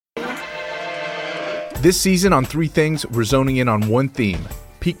This season on Three Things, we're zoning in on one theme: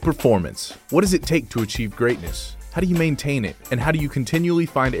 peak performance. What does it take to achieve greatness? How do you maintain it? And how do you continually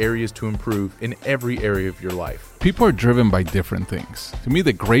find areas to improve in every area of your life? People are driven by different things. To me,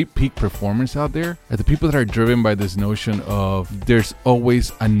 the great peak performers out there are the people that are driven by this notion of there's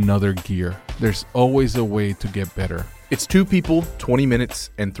always another gear. There's always a way to get better. It's Two People, 20 Minutes,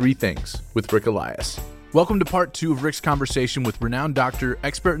 and Three Things with Rick Elias. Welcome to part 2 of Rick's conversation with renowned doctor,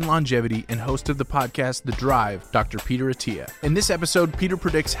 expert in longevity, and host of the podcast The Drive, Dr. Peter Attia. In this episode, Peter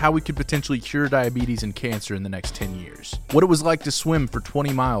predicts how we could potentially cure diabetes and cancer in the next 10 years, what it was like to swim for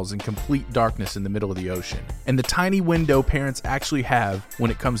 20 miles in complete darkness in the middle of the ocean, and the tiny window parents actually have when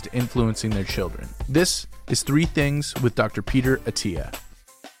it comes to influencing their children. This is Three Things with Dr. Peter Attia.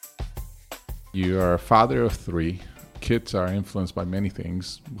 You are a father of 3. Kids are influenced by many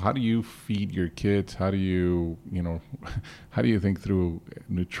things. How do you feed your kids? How do you think through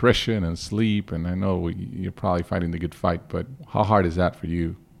nutrition and sleep? And I know you're probably fighting the good fight, but how hard is that for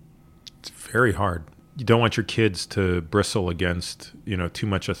you? It's very hard. You don't want your kids to bristle against, too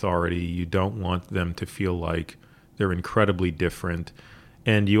much authority. You don't want them to feel like they're incredibly different.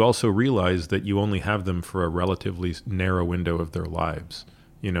 And you also realize that you only have them for a relatively narrow window of their lives.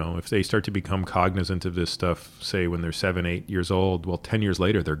 If they start to become cognizant of this stuff, say when they're 7, 8 years old, well, 10 years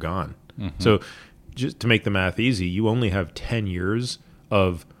later, they're gone. Mm-hmm. So just to make the math easy, you only have 10 years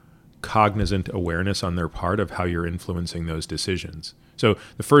of cognizant awareness on their part of how you're influencing those decisions. So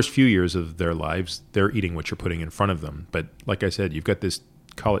the first few years of their lives, they're eating what you're putting in front of them. But like I said, you've got this,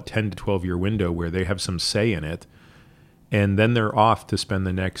 call it 10 to 12 year window where they have some say in it. And then they're off to spend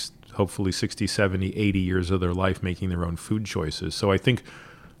the next, hopefully 60, 70, 80 years of their life making their own food choices. So I think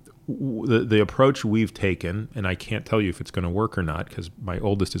the approach we've taken, and I can't tell you if it's going to work or not because my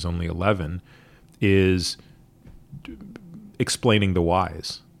oldest is only 11, is explaining the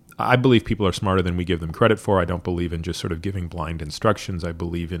whys. I believe people are smarter than we give them credit for. I don't believe in just sort of giving blind instructions. I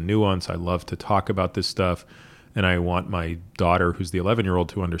believe in nuance. I love to talk about this stuff. And I want my daughter, who's the 11-year-old,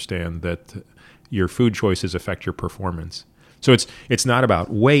 to understand that your food choices affect your performance. So it's not about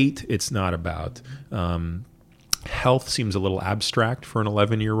weight. It's not about health. Seems a little abstract for an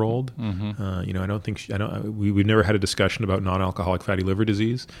 11-year-old. Mm-hmm. We've never had a discussion about non-alcoholic fatty liver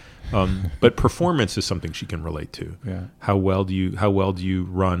disease, but performance is something she can relate to. Yeah. How well do you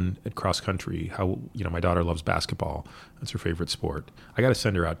run at cross country? My daughter loves basketball. That's her favorite sport. I got to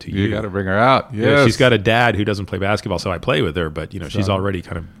send her out to you. You got to bring her out. Yes. Yeah, she's got a dad who doesn't play basketball, so I play with her. But she's already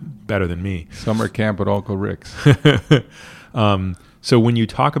kind of better than me. Summer camp at Uncle Rick's. So when you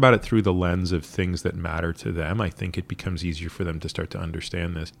talk about it through the lens of things that matter to them, I think it becomes easier for them to start to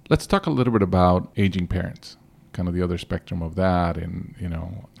understand this. Let's talk a little bit about aging parents, kind of the other spectrum of that. And,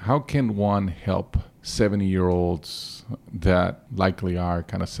 how can one help 70-year-olds that likely are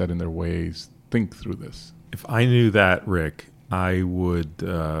kind of set in their ways think through this? If I knew that, Rick, I would,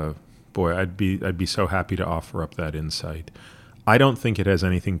 I'd be so happy to offer up that insight. I don't think it has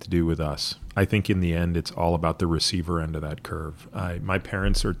anything to do with us. I think in the end, it's all about the receiver end of that curve. My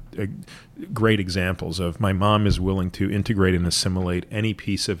parents are great examples of my mom is willing to integrate and assimilate any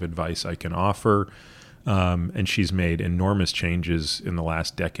piece of advice I can offer. And she's made enormous changes in the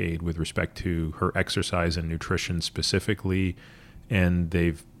last decade with respect to her exercise and nutrition specifically, and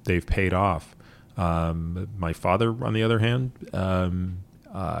they've paid off. My father, on the other hand,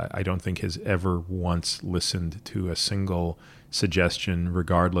 I don't think has ever once listened to a single suggestion,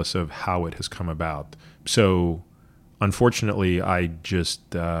 regardless of how it has come about. So unfortunately, I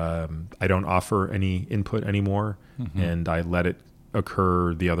just I don't offer any input anymore, mm-hmm. and I let it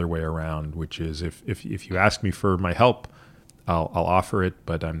occur the other way around, which is if you ask me for my help, I'll offer it,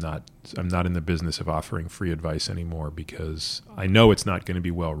 but I'm not in the business of offering free advice anymore because I know it's not going to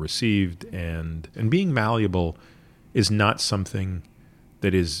be well received, and being malleable is not something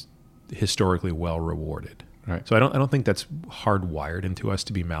that is historically well rewarded. Right. So I don't think that's hardwired into us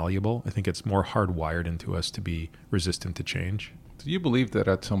to be malleable. I think it's more hardwired into us to be resistant to change. Do you believe that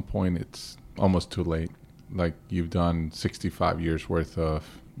at some point it's almost too late? Like you've done 65 years worth of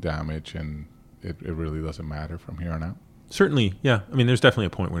damage and it really doesn't matter from here on out? Certainly, yeah. I mean, there's definitely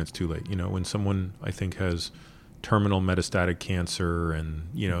a point when it's too late. When someone, I think, has terminal metastatic cancer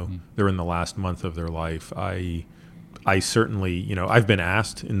and, mm-hmm. they're in the last month of their life, I certainly, I've been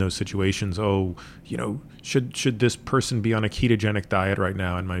asked in those situations, should this person be on a ketogenic diet right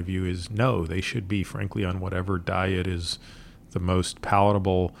now? And my view is no, they should be, frankly, on whatever diet is the most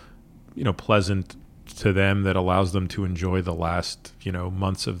palatable, pleasant to them that allows them to enjoy the last,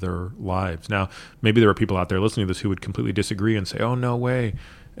 months of their lives. Now, maybe there are people out there listening to this who would completely disagree and say, oh, no way.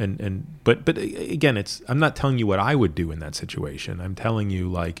 But again, I'm not telling you what I would do in that situation. I'm telling you,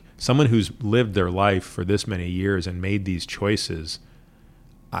 like, someone who's lived their life for this many years and made these choices,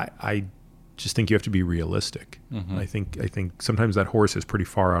 I just think you have to be realistic. Mm-hmm. I think sometimes that horse is pretty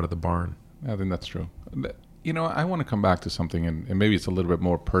far out of the barn. I think that's true. You know, I want to come back to something, and maybe it's a little bit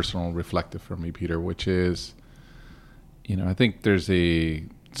more personal and reflective for me, Peter, which is, you know, I think there's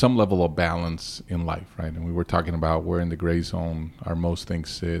some level of balance in life, right? And we were talking about where in the gray zone are most things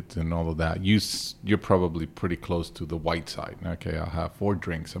sit and all of that. You're probably pretty close to the white side. Okay, I'll have 4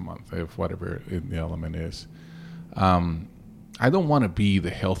 drinks a month, if whatever the element is. I don't want to be the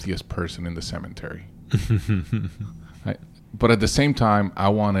healthiest person in the cemetery. But at the same time, I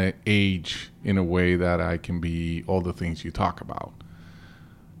want to age in a way that I can be all the things you talk about.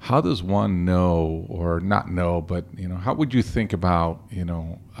 How does one know, or not know, but, you know, how would you think about, you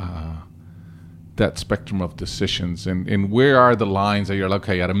know, that spectrum of decisions, and where are the lines that you're like,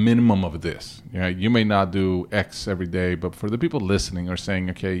 okay, at a minimum of this, you know, you may not do X every day, but for the people listening are saying,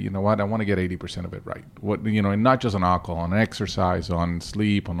 okay, you know what, I want to get 80% of it right. What, you know, and not just on alcohol, on exercise, on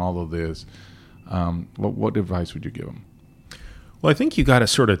sleep, on all of this. What advice would you give them? Well, I think you got to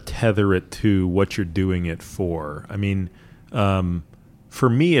sort of tether it to what you're doing it for. I mean, for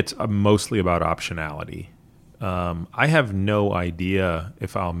me, it's mostly about optionality. I have no idea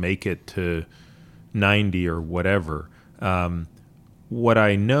if I'll make it to 90 or whatever. What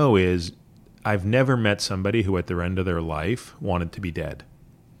I know is I've never met somebody who at the end of their life wanted to be dead.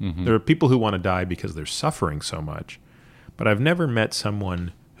 Mm-hmm. There are people who want to die because they're suffering so much, but I've never met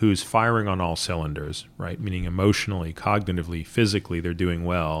someone who's firing on all cylinders, right? Meaning emotionally, cognitively, physically, they're doing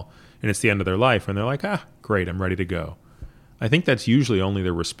well, and it's the end of their life, and they're like, great, I'm ready to go. I think that's usually only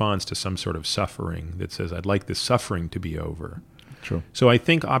their response to some sort of suffering that says, I'd like this suffering to be over. True. So I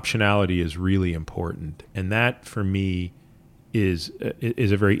think optionality is really important, and that, for me, is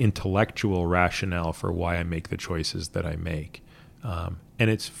a very intellectual rationale for why I make the choices that I make. And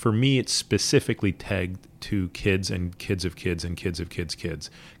it's, for me, it's specifically tagged to kids and kids of kids and kids of kids'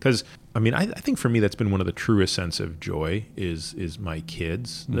 kids. Because, I mean, I think for me that's been one of the truest sense of joy is my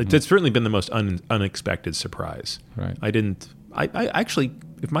kids. Mm-hmm. It's certainly been the most unexpected surprise. Right. I actually,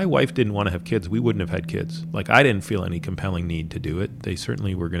 if my wife didn't want to have kids, we wouldn't have had kids. Like, I didn't feel any compelling need to do it. They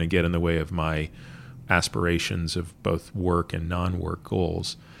certainly were going to get in the way of my aspirations of both work and non-work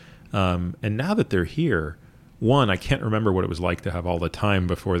goals. And now that they're here, one, I can't remember what it was like to have all the time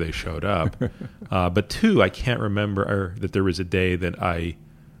before they showed up. But two, I can't remember that there was a day that I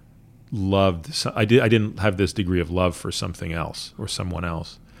loved. I didn't have this degree of love for something else or someone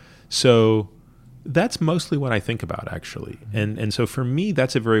else. So that's mostly what I think about, actually. And so for me,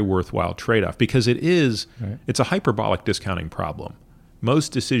 that's a very worthwhile trade-off, because it's a hyperbolic discounting problem.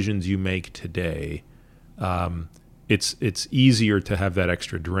 Most decisions you make today, it's easier to have that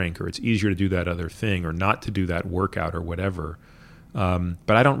extra drink, or it's easier to do that other thing, or not to do that workout or whatever.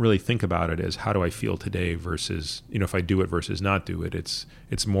 But I don't really think about it as how do I feel today versus, you know, if I do it versus not do it. It's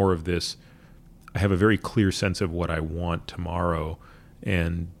more of this, I have a very clear sense of what I want tomorrow.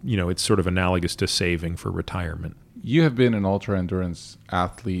 And, you know, it's sort of analogous to saving for retirement. You have been an ultra-endurance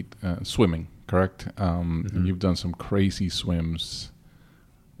athlete, swimming, correct? Mm-hmm. And you've done some crazy swims.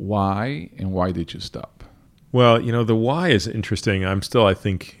 Why, and why did you stop? Well, you know, the why is interesting. I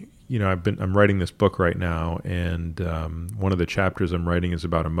think, you know, I'm writing this book right now, and one of the chapters I'm writing is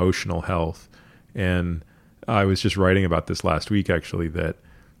about emotional health. And I was just writing about this last week, actually, that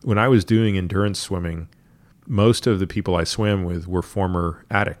when I was doing endurance swimming, most of the people I swam with were former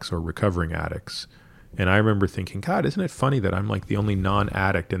addicts or recovering addicts. And I remember thinking, God, isn't it funny that I'm like the only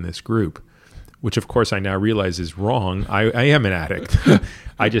non-addict in this group? Which, of course, I now realize is wrong. I am an addict.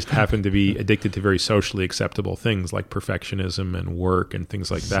 I just happen to be addicted to very socially acceptable things like perfectionism and work and things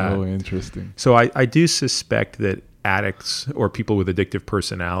like that. So interesting. So I do suspect that addicts or people with addictive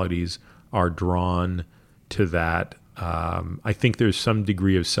personalities are drawn to that. I think there's some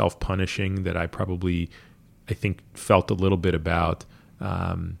degree of self-punishing that I think felt a little bit about.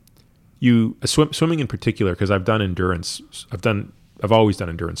 Swimming in particular, because I've done endurance. I've always done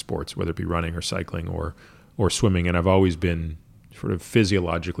endurance sports, whether it be running or cycling or swimming, and I've always been sort of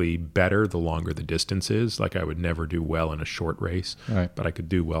physiologically better the longer the distance is. Like, I would never do well in a short race, right, but I could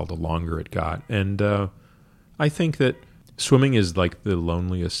do well the longer it got. And I think that swimming is like the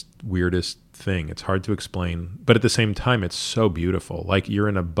loneliest, weirdest thing. It's hard to explain, but at the same time, it's so beautiful. Like, you're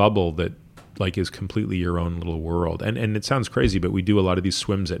in a bubble that like is completely your own little world. And it sounds crazy, but we do a lot of these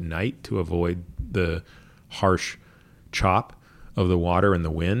swims at night to avoid the harsh chop of the water and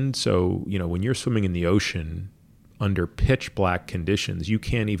the wind. So, you know, when you're swimming in the ocean under pitch black conditions, you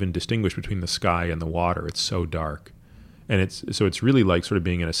can't even distinguish between the sky and the water. It's so dark. And it's really like sort of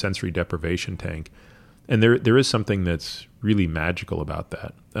being in a sensory deprivation tank. And there is something that's really magical about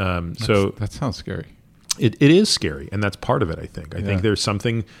that. That sounds scary. It is scary, and that's part of it, I think. I think there's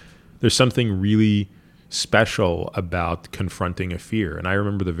something really special about confronting a fear. And I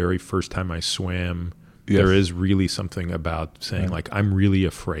remember the very first time I swam, there is really something about saying, like, I'm really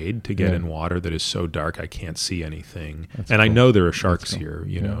afraid to get in water that is so dark I can't see anything. That's and cool. I know there are sharks here,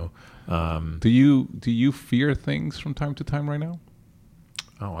 you know. Do you fear things from time to time right now?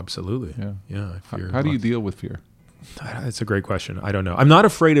 Oh, absolutely. Yeah. I fear How do you deal with fear? It's a great question. I don't know. I'm not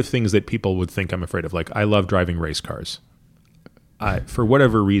afraid of things that people would think I'm afraid of. Like, I love driving race cars. For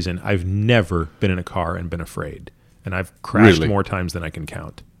whatever reason, I've never been in a car and been afraid. And I've crashed more times than I can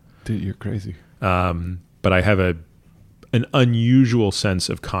count. Dude, you're crazy. But I have an unusual sense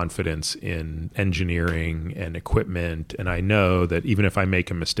of confidence in engineering and equipment. And I know that even if I make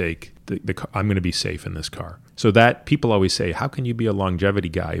a mistake, I'm going to be safe in this car. So that people always say, how can you be a longevity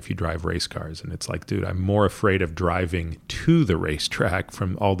guy if you drive race cars? And it's like, dude, I'm more afraid of driving to the racetrack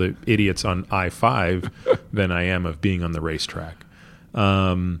from all the idiots on I-5 than I am of being on the racetrack.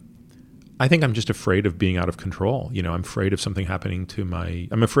 I think I'm just afraid of being out of control. You know, I'm afraid of something happening to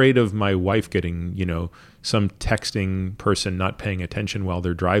I'm afraid of my wife getting, you know, some texting person not paying attention while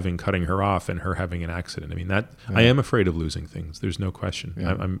they're driving, cutting her off and her having an accident. I mean, I am afraid of losing things. There's no question.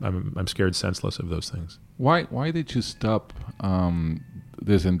 Yeah. I'm scared senseless of those things. Why did you stop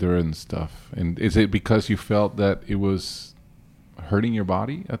this endurance stuff? And is it because you felt that it was hurting your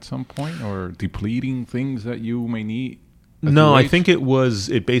body at some point or depleting things that you may need? No, I think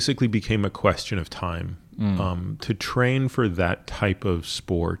it basically became a question of time. To train for that type of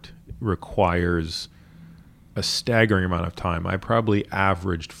sport requires a staggering amount of time. I probably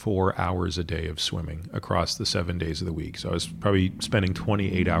averaged 4 hours a day of swimming across the 7 days of the week. So I was probably spending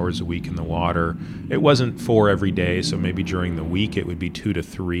 28 hours a week in the water. It wasn't 4 every day, so maybe during the week it would be 2 to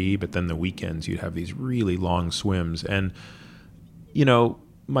 3, but then the weekends you'd have these really long swims. And, you know,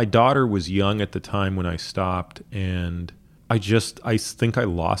 my daughter was young at the time when I stopped, and I think I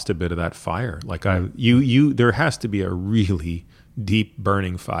lost a bit of that fire. Like there has to be a really deep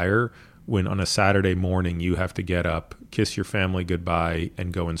burning fire when on a Saturday morning you have to get up, kiss your family goodbye,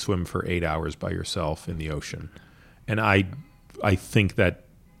 and go and swim for 8 hours by yourself in the ocean. And I think that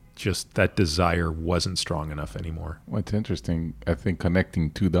just that desire wasn't strong enough anymore. What's interesting, I think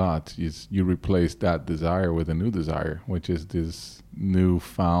connecting two dots is you replace that desire with a new desire, which is this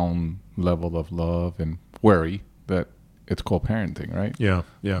newfound level of love and worry that it's called parenting, right? Yeah,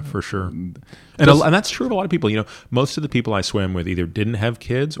 for sure. And that's true of a lot of people. You know, most of the people I swam with either didn't have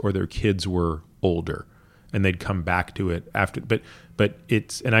kids or their kids were older, and they'd come back to it after. But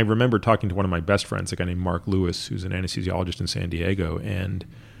it's, and I remember talking to one of my best friends, a guy named Mark Lewis, who's an anesthesiologist in San Diego, and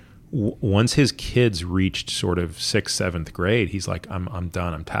once his kids reached sort of 6th, 7th grade, he's like, I'm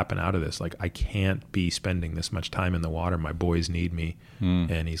done. I'm tapping out of this. Like, I can't be spending this much time in the water. My boys need me.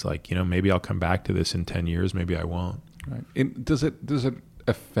 And he's like, you know, maybe I'll come back to this in 10 years. Maybe I won't. Right. And does it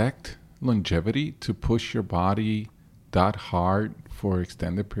affect longevity to push your body that hard for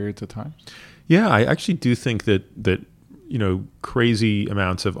extended periods of time? Yeah, I actually do think that you know, crazy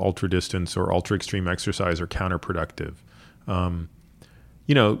amounts of ultra distance or ultra extreme exercise are counterproductive.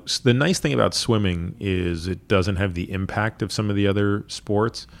 You know, the nice thing about swimming is it doesn't have the impact of some of the other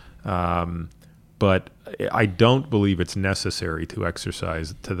sports, but I don't believe it's necessary to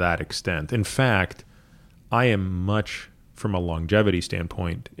exercise to that extent. In fact, I am from a longevity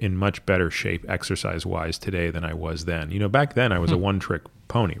standpoint, in much better shape exercise-wise today than I was then. You know, back then I was a one-trick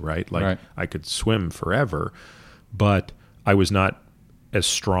pony, right? Like, I could swim forever, but I was not as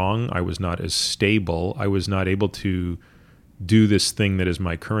strong. I was not as stable. I was not able to do this thing that is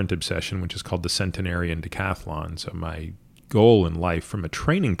my current obsession, which is called the centenarian decathlon. So my goal in life from a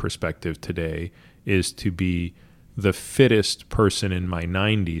training perspective today is to be the fittest person in my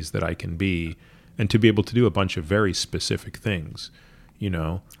 90s that I can be, and to be able to do a bunch of very specific things, you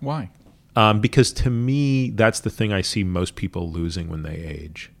know. Why? Because to me, that's the thing I see most people losing when they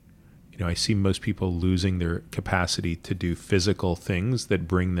age. You know, I see most people losing their capacity to do physical things that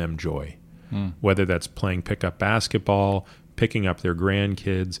bring them joy, whether that's playing pickup basketball, picking up their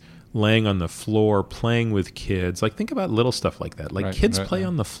grandkids, laying on the floor, playing with kids. Like, think about little stuff like that. Like, kids play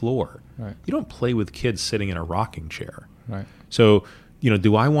on the floor. Right. You don't play with kids sitting in a rocking chair. Right. So, you know,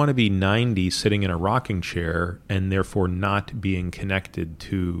 do I want to be 90 sitting in a rocking chair and therefore not being connected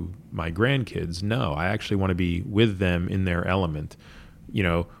to my grandkids? No, I actually want to be with them in their element, you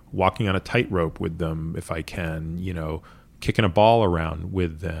know, walking on a tightrope with them if I can, you know, kicking a ball around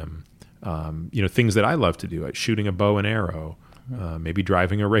with them, you know, things that I love to do, like shooting a bow and arrow, maybe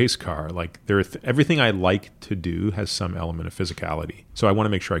driving a race car. Like everything I like to do has some element of physicality. So I want to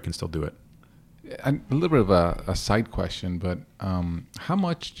make sure I can still do it. A little bit of a side question, but how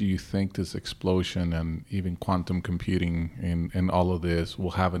much do you think this explosion and even quantum computing and all of this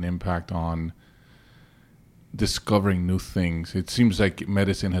will have an impact on discovering new things? It seems like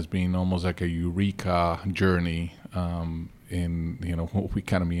medicine has been almost like a eureka journey in what we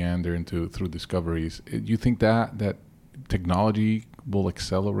kind of meander through discoveries. Do you think that technology will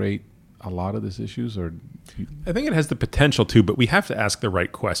accelerate a lot of these issues, or I think it has the potential to, but we have to ask the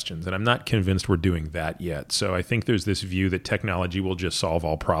right questions, and I'm not convinced we're doing that yet. So I think there's this view that technology will just solve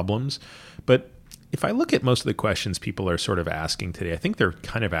all problems. But if I look at most of the questions people are sort of asking today, I think they're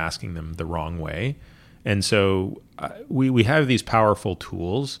kind of asking them the wrong way. And so we have these powerful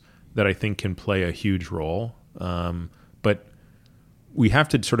tools that I think can play a huge role, but we have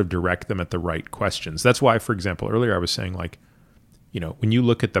to sort of direct them at the right questions. That's why, for example, earlier I was saying, like, when you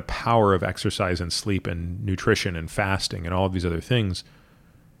look at the power of exercise and sleep and nutrition and fasting and all of these other things,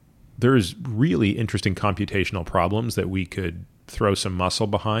 there's really interesting computational problems that we could throw some muscle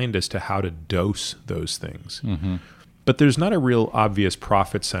behind as to how to dose those things. Mm-hmm. But there's not a real obvious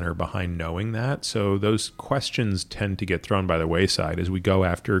profit center behind knowing that. So those questions tend to get thrown by the wayside as we go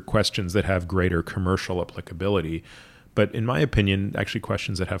after questions that have greater commercial applicability. But in my opinion, actually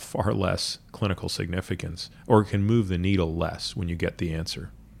questions that have far less clinical significance or can move the needle less when you get the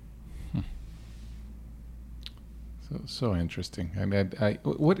answer. So interesting. I mean,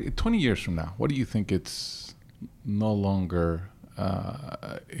 what 20 years from now, what do you think it's no longer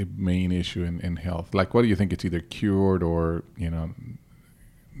a main issue in health? Like, what do you think it's either cured or,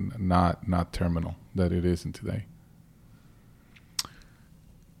 not terminal that it isn't today?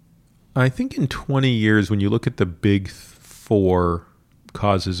 I think in 20 years, when you look at the big 4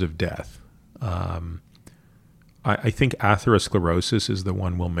 causes of death, I think atherosclerosis is the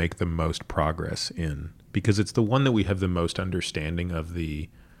one we'll make the most progress in, because it's the one that we have the most understanding of the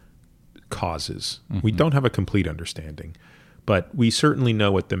causes. Mm-hmm. We don't have a complete understanding, but we certainly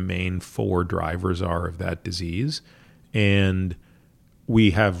know what the main 4 drivers are of that disease. And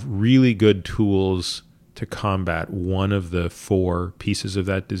we have really good tools to combat one of the 4 pieces of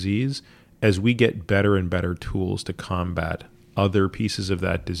that disease. As we get better and better tools to combat other pieces of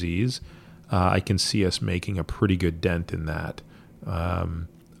that disease, I can see us making a pretty good dent in that.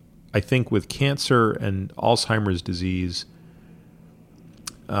 I think with cancer and Alzheimer's disease,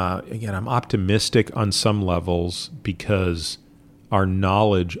 again, I'm optimistic on some levels because our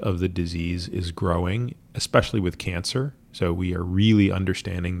knowledge of the disease is growing, especially with cancer. So we are really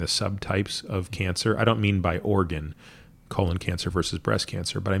understanding the subtypes of cancer. I don't mean by organ, colon cancer versus breast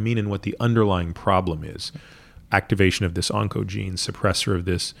cancer, but I mean in what the underlying problem is. Activation of this oncogene, suppressor of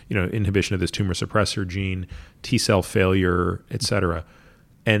this, inhibition of this tumor suppressor gene, T-cell failure, et cetera.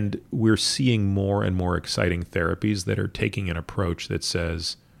 And we're seeing more and more exciting therapies that are taking an approach that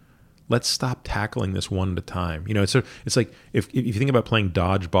says, let's stop tackling this one at a time. It's like if you think about playing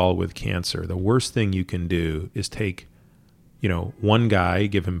dodgeball with cancer, the worst thing you can do is take one guy,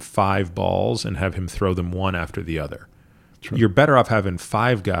 give him 5 balls and have him throw them one after the other. True. You're better off having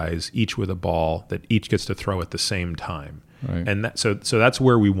 5 guys, each with a ball that each gets to throw at the same time. Right. And so that's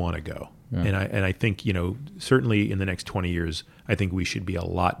where we want to go. Yeah. And I think, certainly in the next 20 years, I think we should be a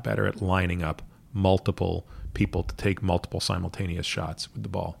lot better at lining up multiple people to take multiple simultaneous shots with the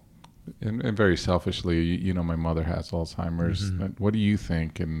ball. And very selfishly, my mother has Alzheimer's. Mm-hmm. What do you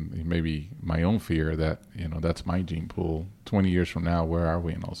think? And maybe my own fear that, that's my gene pool. 20 years from now, where are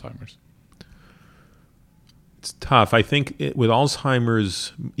we in Alzheimer's? It's tough. I think with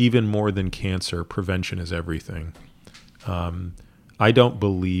Alzheimer's, even more than cancer, prevention is everything. I don't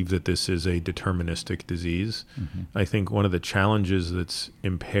believe that this is a deterministic disease. Mm-hmm. I think one of the challenges that's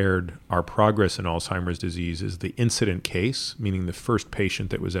impaired our progress in Alzheimer's disease is the incident case, meaning the first patient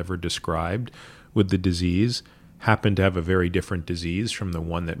that was ever described with the disease happened to have a very different disease from the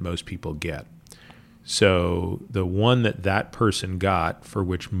one that most people get. So the one that person got, for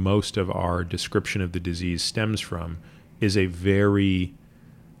which most of our description of the disease stems from, is a very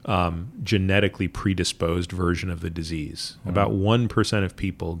genetically predisposed version of the disease. Mm-hmm. About 1% of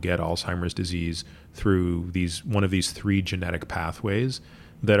people get Alzheimer's disease through one of these 3 genetic pathways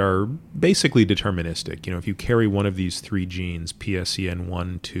that are basically deterministic. If you carry one of these 3 genes,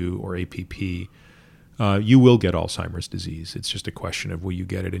 PSEN1, 2, or APP, you will get Alzheimer's disease. It's just a question of will you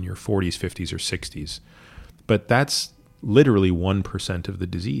get it in your 40s, 50s, or 60s. But that's literally 1% of the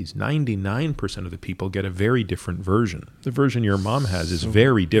disease. 99% of the people get a very different version. The version your mom has is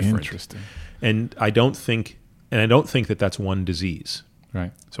very different. Interesting. And I don't think that that's one disease.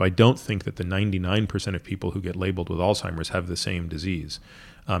 Right. So I don't think that the 99% of people who get labeled with Alzheimer's have the same disease.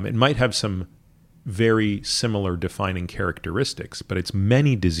 It might have some very similar defining characteristics, but it's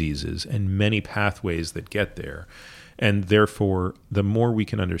many diseases and many pathways that get there. And therefore, the more we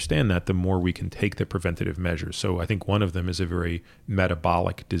can understand that, the more we can take the preventative measures. So I think one of them is a very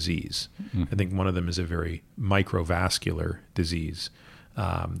metabolic disease. I think one of them is a very microvascular disease.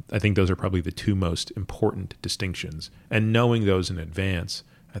 I think those are probably the two most important distinctions. And knowing those in advance,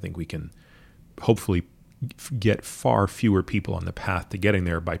 I think we can hopefully get far fewer people on the path to getting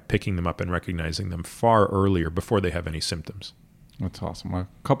there by picking them up and recognizing them far earlier before they have any symptoms. That's awesome. A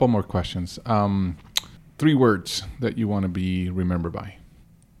couple more questions. 3 words that you want to be remembered by.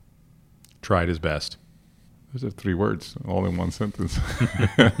 Tried his best. Those are 3 words, all in one sentence.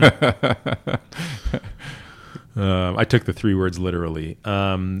 I took the 3 words literally.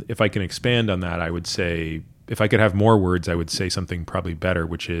 If I can expand on that, I would say, if I could have more words, I would say something probably better,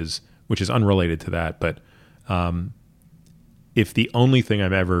 which is unrelated to that. But if the only thing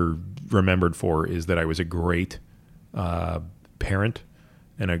I'm ever remembered for is that I was a great parent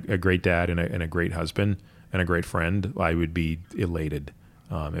and a great dad and a great husband and a great friend, I would be elated.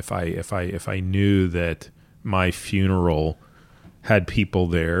 If I knew that my funeral had people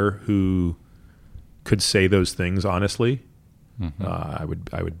there who could say those things honestly, I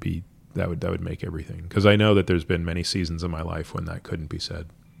would be, that would make everything. Because I know that there's been many seasons in my life when that couldn't be said.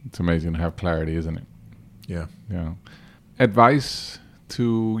 It's amazing to have clarity, isn't it? Yeah. Yeah. Advice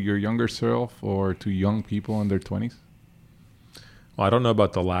to your younger self or to young people in their 20s? Well, I don't know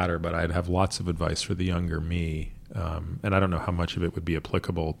about the latter, but I'd have lots of advice for the younger me. And I don't know how much of it would be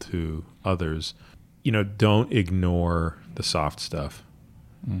applicable to others. Don't ignore the soft stuff.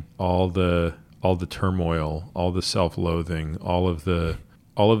 All the turmoil, all the self-loathing, all of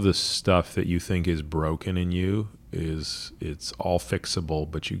the stuff that you think is broken in you it's all fixable,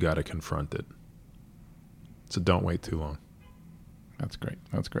 but you got to confront it. So don't wait too long. That's great.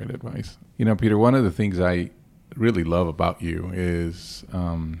 That's great advice. Peter, one of the things I really love about you is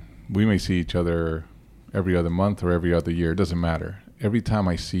we may see each other every other month or every other year. It doesn't matter. Every time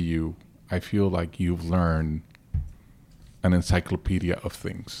I see you, I feel like you've learned an encyclopedia of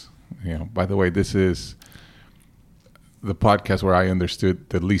things. By the way, this is the podcast where I understood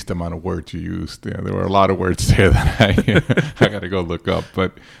the least amount of words you used. There were a lot of words there that I got to go look up.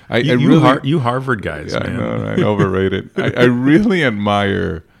 But you Harvard guys, man. I know, right? Overrated. I really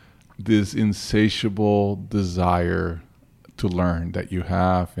admire this insatiable desire to learn that you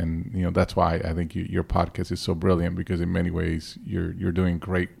have, and that's why I think your podcast is so brilliant, because in many ways you're doing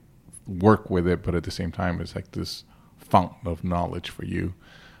great work with it, but at the same time it's like this fountain of knowledge for you.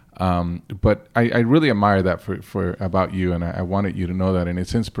 But I really admire that for about you, and I wanted you to know that, and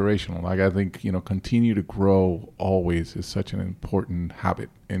it's inspirational. Like, I think, continue to grow always is such an important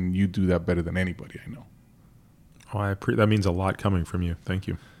habit, and you do that better than anybody I know. Oh, that means a lot coming from you. Thank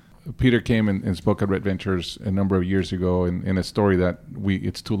you. Peter came and spoke at Red Ventures a number of years ago in a story that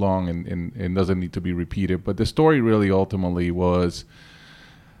it's too long and doesn't need to be repeated. But the story really ultimately was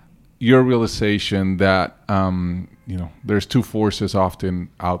your realization that there's 2 forces often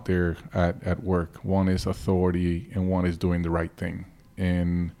out there at work. One is authority, and one is doing the right thing.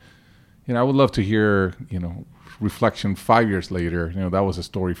 And I would love to hear reflection 5 years later. That was a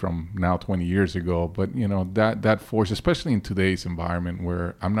story from now 20 years ago, but that force, especially in today's environment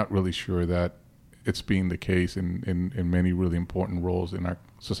where I'm not really sure that it's being the case in many really important roles in our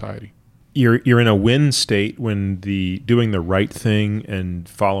society. You're in a win state when the doing the right thing and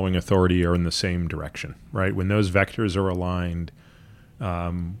following authority are in the same direction, right? When those vectors are aligned,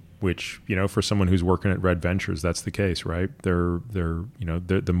 which, for someone who's working at Red Ventures, that's the case, right?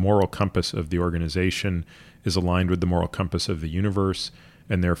 The moral compass of the organization is aligned with the moral compass of the universe,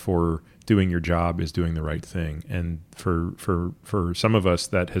 and therefore doing your job is doing the right thing. And for some of us,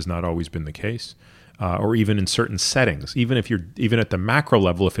 that has not always been the case. Or even in certain settings, even at the macro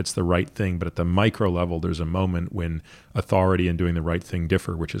level, if it's the right thing, but at the micro level, there's a moment when authority and doing the right thing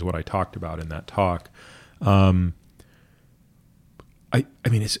differ, which is what I talked about in that talk. I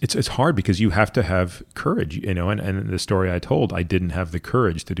mean, it's hard because you have to have courage, and the story I told, I didn't have the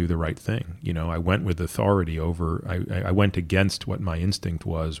courage to do the right thing. I went with authority over, I went against what my instinct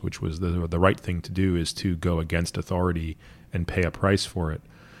was, which was the right thing to do is to go against authority and pay a price for it.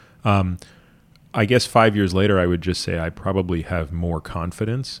 I guess 5 years later, I would just say I probably have more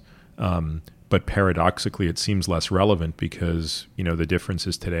confidence. But paradoxically, it seems less relevant because, the difference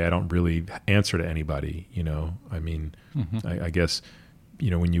is today I don't really answer to anybody. I mean, I guess,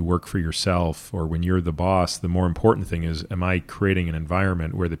 when you work for yourself or when you're the boss, the more important thing is, am I creating an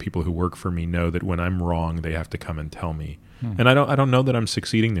environment where the people who work for me know that when I'm wrong, they have to come and tell me? And I don't know that I'm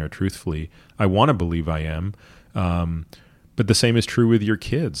succeeding there, truthfully. I want to believe I am. But the same is true with your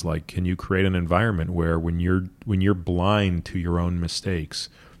kids. Like, can you create an environment where when you're blind to your own mistakes,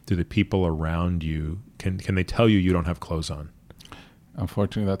 do the people around you, can they tell you don't have clothes on?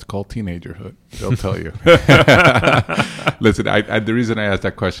 Unfortunately, that's called teenagerhood. They'll tell you. Listen, the reason I asked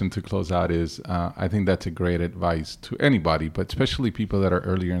that question to close out is I think that's a great advice to anybody, but especially people that are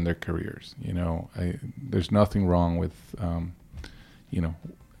earlier in their careers. There's nothing wrong with,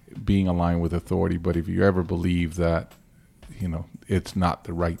 being aligned with authority. But if you ever believe that, it's not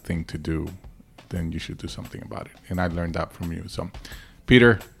the right thing to do, then you should do something about it. And I learned that from you. So,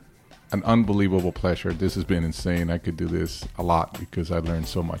 Peter, an unbelievable pleasure. This has been insane. I could do this a lot because I learned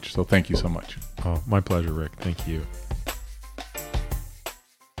so much. So thank you so much. Oh, my pleasure, Rick. Thank you.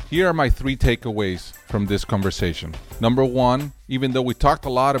 Here are my 3 takeaways from this conversation. Number 1, even though we talked a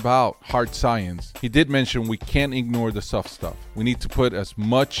lot about hard science, he did mention we can't ignore the soft stuff. We need to put as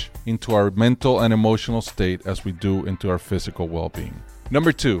much into our mental and emotional state as we do into our physical well-being.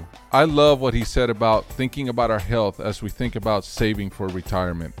 Number 2, I love what he said about thinking about our health as we think about saving for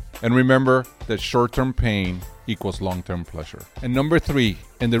retirement. And remember that short-term pain equals long-term pleasure. And number 3,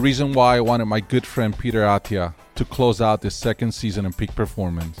 and the reason why I wanted my good friend Peter Attia to close out this second season in Peak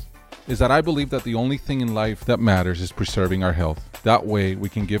Performance, is that I believe that the only thing in life that matters is preserving our health. That way we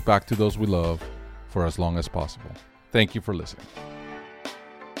can give back to those we love for as long as possible. Thank you for listening.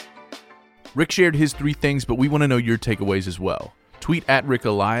 Rick shared his 3 things, but we want to know your takeaways as well. Tweet at Rick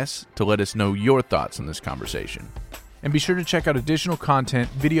Elias to let us know your thoughts on this conversation. And be sure to check out additional content,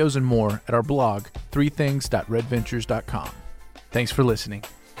 videos, and more at our blog, 3things.redventures.com. Thanks for listening.